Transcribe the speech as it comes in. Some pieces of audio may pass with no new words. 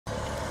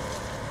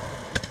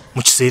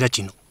Mu kiseera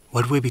kino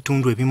waliwo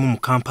ebitundu ebimu mu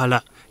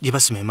Kampala gye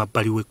basima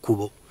emabbali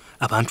w'ekkubo.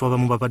 Abantu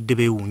abamu babadde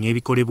beewuunya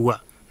ebikolebwa,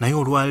 naye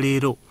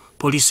olwaleero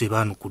poliisi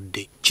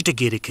ebaanukudde.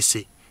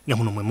 Kitegeerekese nga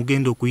muno mwe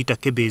mugenda okuyita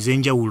kkebe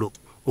ez'enjawulo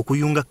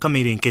okuyunga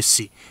kkamera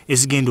enkessi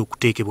ezigenda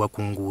okuteekebwa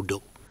ku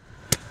nguudo.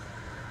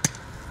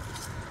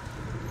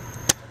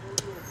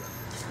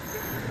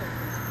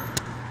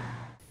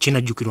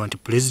 Kinajjukirwa nti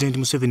Pulezidenti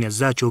Museveni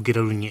azze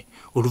akyogera lunye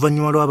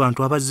oluvannyuma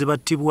lw'abantu abazze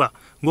battibwa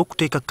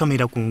ng'okuteeka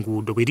kkamera ku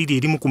nguudo bwe liri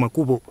erimu ku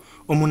makubo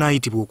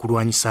omunaayitibwa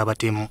okulwanyisa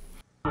abatemu.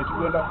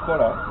 Ekigenda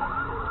kukola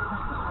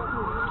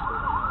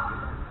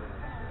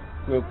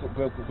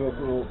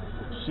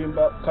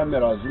kusimba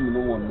kamera zimuno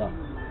wonna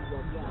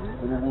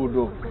ku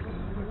luguudo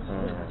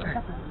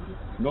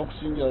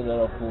n'okusingira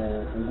ddala ku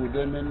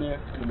nguudo enene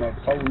ku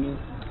matawuni,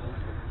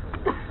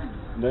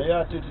 naye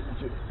ate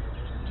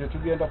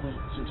tetugenda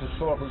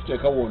tetusobola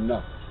kuziteeka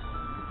wonna,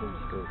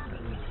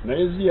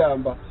 naye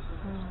ziyamba.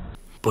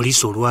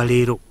 Poliisi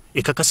olwaleero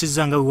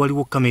ekakasizza nga bwe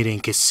waliwo kkamera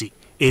enkessi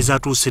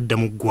ezaatuuse edda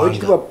mu ggwanga.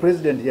 Oweekitiibwa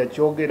Pulezidenti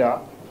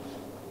yakyogera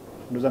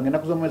ndowooza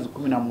ng'ennaku z'omwezi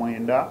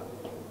 19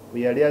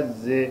 bwe yali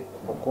azze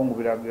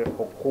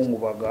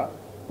okukungubaga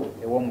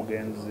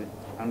ew'omugenzi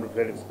Andrew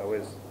Felix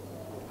Kaweesi.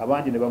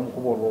 Abangi ne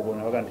bamukuba olwogo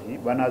ne baga nti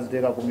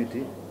banaaziteeka ku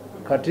miti,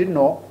 kati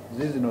nno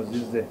zino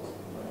zizze.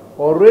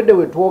 Already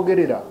we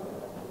twogerera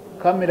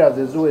kamera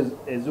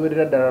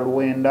eziwerera ddala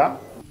lwenda.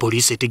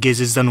 Poliisi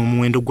etegeezezza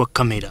n'omuwendo gwa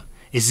kkamera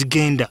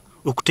ezigenda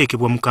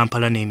okuteekebwa mu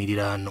Kampala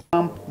n'emiriraano.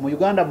 Mu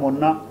Uganda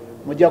mwonna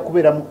mujja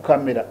kubeeramu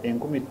kkamera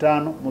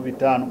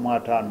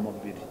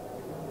 55,552.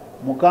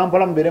 Mu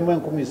Kampala mubeeremu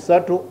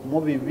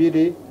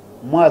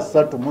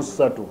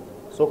 3,233.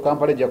 So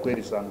Kampala ejja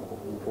kweriisa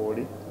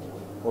nkooli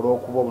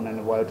olw'okuba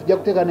obunene bwayo. Tujja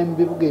kuteeka ne mu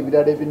bibuga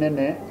ebirala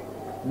ebinene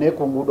ne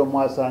ku nguudo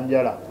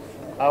mwasanjala.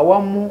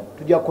 Awamu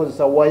tujja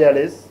kukozesa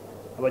wireless,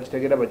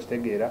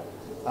 abakitegeera.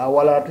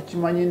 Awala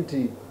tukimanyi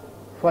nti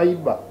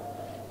fiber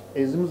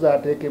ezimu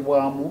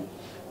zaateekebwamu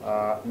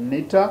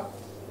nita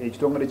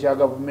ekitongole kya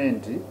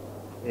gavumenti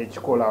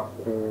ekikola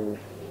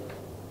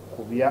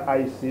ku bya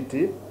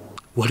ICT.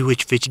 Waliwo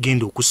ekifo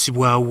ekigenda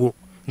okussibwawo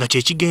nga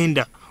kye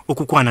kigenda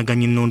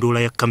okukwanaganya ennondoola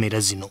ya kkamera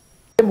zino.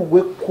 Mu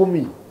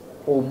gw'ekkumi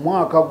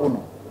omwaka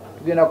guno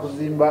tugenda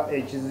kuzimba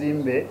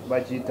ekizimbe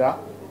bakiyita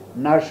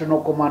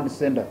National Command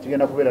Center,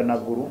 kigenda kubeera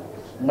Naggulu,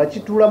 nga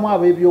kituulamu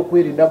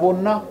ab'ebyokwerinda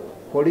bonna,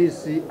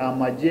 poliisi,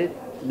 amagye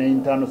ne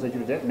internal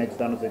security ne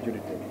external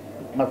security.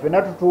 Nga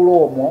ffenna tutuula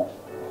omwo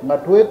nga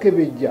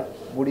twekebejja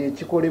buli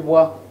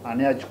ekikolebwa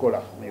ani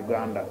akikola mu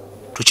Uganda.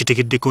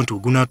 Tukitegeddeko nti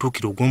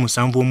ogunaatuukira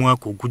ogw'omusanvu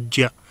omwaka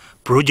ogujja,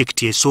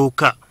 pulojekiti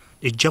esooka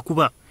ejja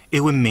kuba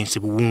ew'emmensi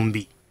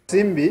buwumbi.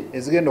 Simbi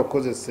ezigenda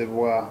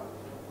okukozesebwa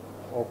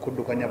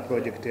okuddukanya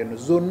pulojekiti eno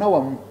zonna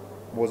wamu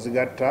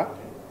bw'ozigatta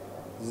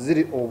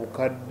ziri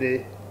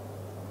obukadde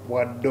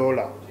bwa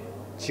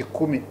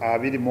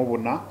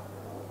 $124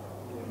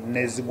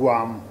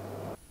 n'ezigwamu.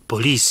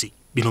 Poliisi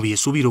bino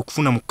byesuubira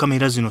okufuna mu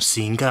kkamera zino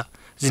singa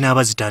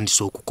zinaaba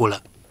zitandise okukola.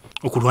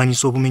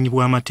 Okulwanyisa obumenyi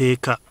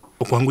bw'amateeka,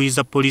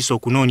 okwanguyiza poliisi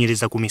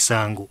okunoonyereza ku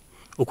misango,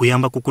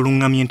 okuyamba ku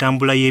kulungamya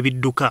entambula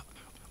y'ebidduka,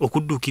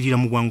 okudduukirira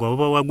mu bwangu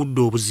ababa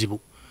wagudde obuzibu,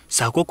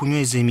 saako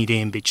okunyweza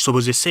emirembe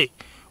kisobozese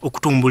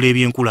okutumbula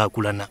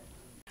ebyenkulaakulana.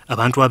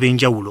 Abantu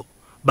ab'enjawulo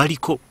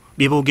baliko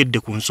bye boogedde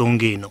ku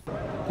nsonga eno.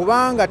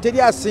 Kubanga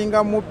teri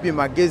asinga mubbi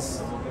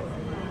magezi,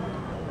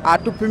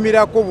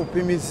 atupimirako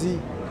bupimizi,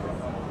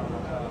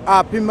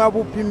 apima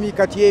bupimi,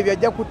 kati ebyo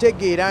ajja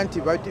kutegeera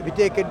nti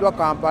biteekeddwa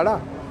Kampala,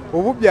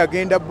 obubbi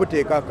agenda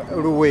buteeka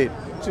Luweero.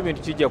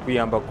 Kintu kijja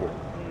kuyambako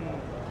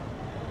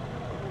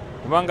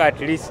kubanga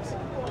at least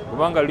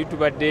kubanga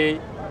litubadde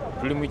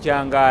tuli mu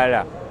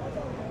kyangaala,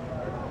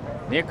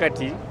 naye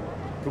kati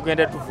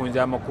tugenda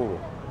tufunza amakubo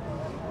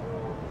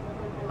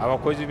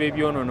abakozi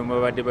b'ebyonoono mwe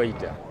babadde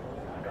bayita.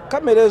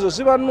 Kamera ezo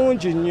ziba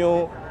nnungi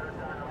nnyo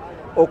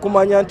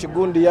okumanya nti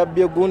gundi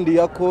yabbye, gundi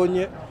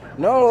yakoonye,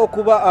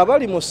 n'olwokuba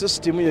abali mu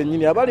sisitimu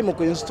yennyini, abali mu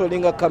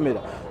kuinstolinga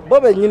kamera, bo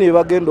bennyini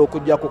bagenda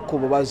okujja ku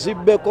kkubo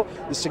bazibbeko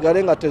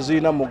zisigale nga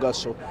tezirina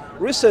mugaso.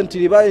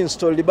 Recently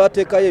bainstoli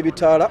bateekayo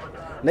ebitaala,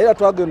 naye era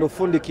twagenda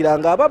okufundikira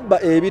nga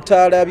ababba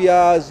ebitaala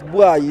bya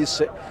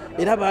bwayise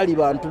era baali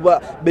bantu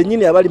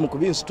bennyini abali mu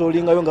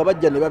kubinstolingayo nga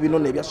bajja ne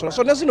babinona ebyasola.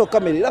 So ne zino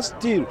kamera era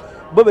still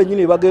bo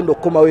bennyini bagenda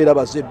okukomawo era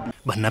bazebbi.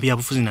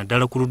 Bannabyabufuzi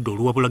naddala ku ludda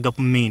oluwabula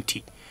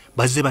gavumenti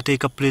bazze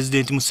bateeka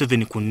Pulezidenti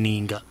Museveni ku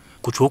nninga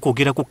ku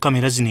ky'okwogera ku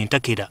kkamera zino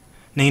entakera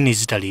naye ne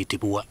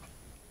zitaleetebwa.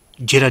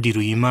 Gerard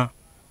Luyima,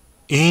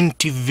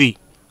 NTV,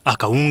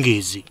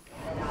 akawungeezi.